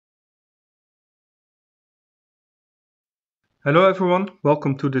Hello everyone,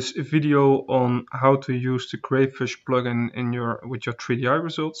 welcome to this video on how to use the Crayfish plugin with your 3DI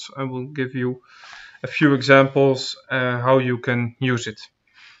results. I will give you a few examples how you can use it.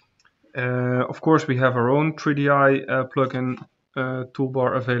 Of course, we have our own 3DI plugin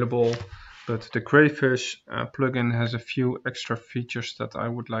toolbar available, but the Crayfish plugin has a few extra features that I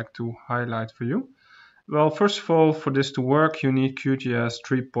would like to highlight for you. Well, first of all, for this to work, you need QGIS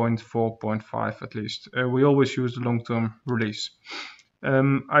 3.4.5 at least. We always use the long-term release.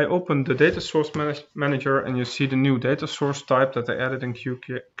 I opened the data source manager and you see the new data source type that I added in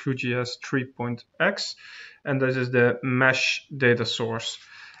QGIS 3.x, and this is the mesh data source.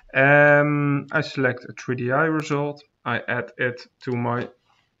 I select a 3DI result, I add it to my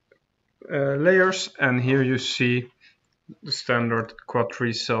layers, and here you see the standard quad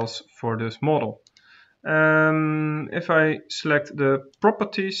 3 cells for this model. If I select the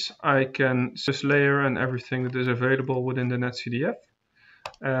properties, I can see this layer and everything that is available within the NetCDF.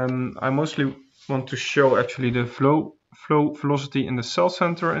 I mostly want to show actually the flow velocity in the cell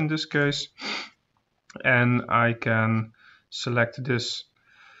center in this case, and I can select this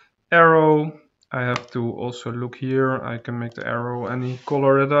arrow. I have to also look here. I can make the arrow any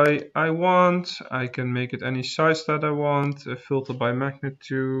color that I want. I can make it any size that I want. Filter by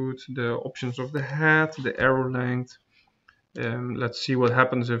magnitude, the options of the head, the arrow length. Let's see what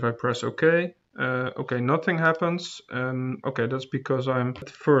happens if I press OK. Okay, nothing happens. Okay, that's because I'm at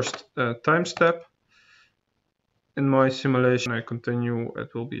the first time step in my simulation. I continue,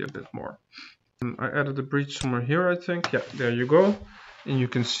 it will be a bit more. I added a breach somewhere here, I think. Yeah, there you go. And you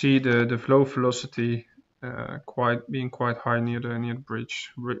can see the flow velocity being quite high near the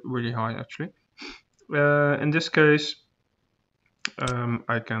breach, really high actually. In this case,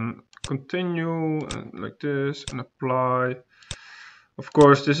 I can continue like this and apply. Of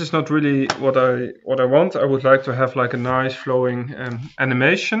course, this is not really what I want. I would like to have like a nice flowing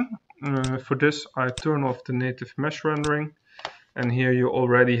animation. For this, I turn off the native mesh rendering. And here you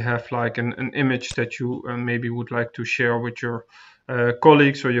already have like an image that you maybe would like to share with your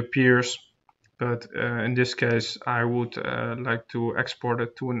colleagues or your peers. But in this case, I would like to export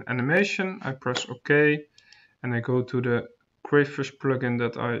it to an animation. I press OK, and I go to the Crayfish plugin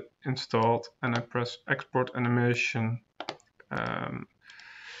that I installed, and I press Export Animation.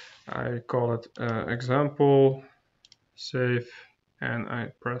 I call it example, save, and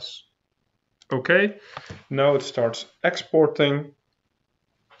I press OK. Now it starts exporting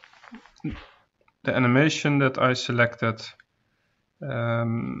the animation that I selected.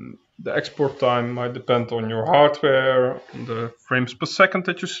 The export time might depend on your hardware, on the frames per second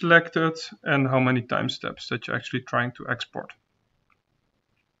that you selected, and how many time steps that you're actually trying to export.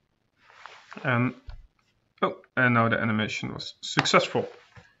 And now the animation was successful.